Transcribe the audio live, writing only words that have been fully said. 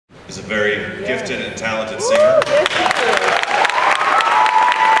is a very gifted and talented singer.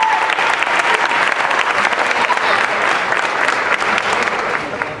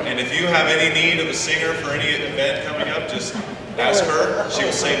 And if you have any need of a singer for any event coming up, just ask her. She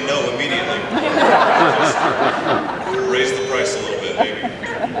will say no immediately. Just raise the price a little bit, maybe.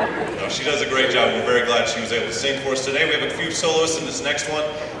 No, she does a great job. We're very glad she was able to sing for us today. We have a few soloists in this next one,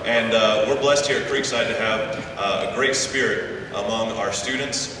 and we're blessed here at Creekside to have a great spirit among our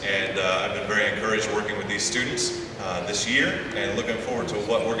students, and I've been very encouraged working with these students this year, and looking forward to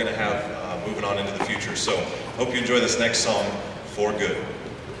what we're going to have moving on into the future. So, hope you enjoy this next song, For Good.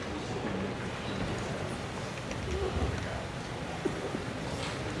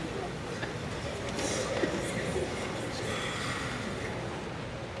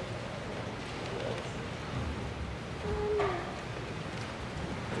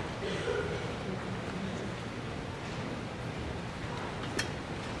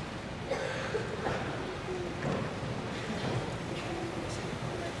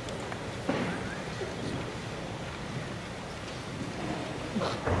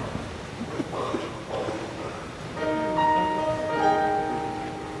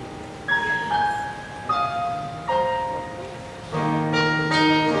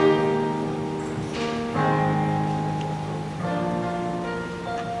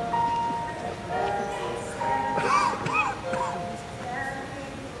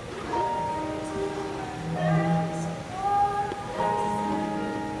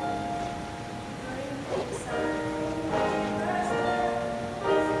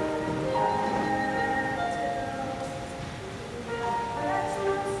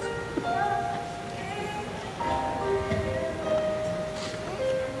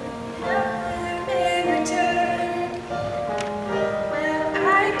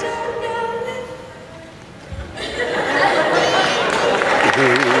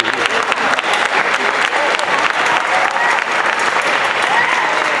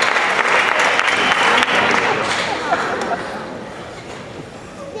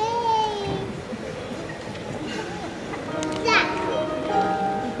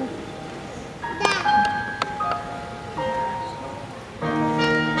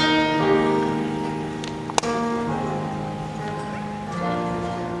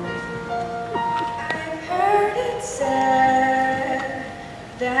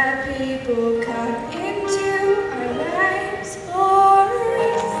 That people come into our lives for a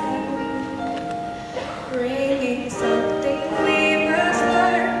reason, bringing something we must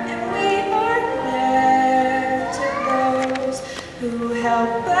learn, and we are left to those who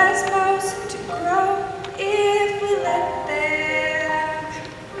help us most to grow if we let them.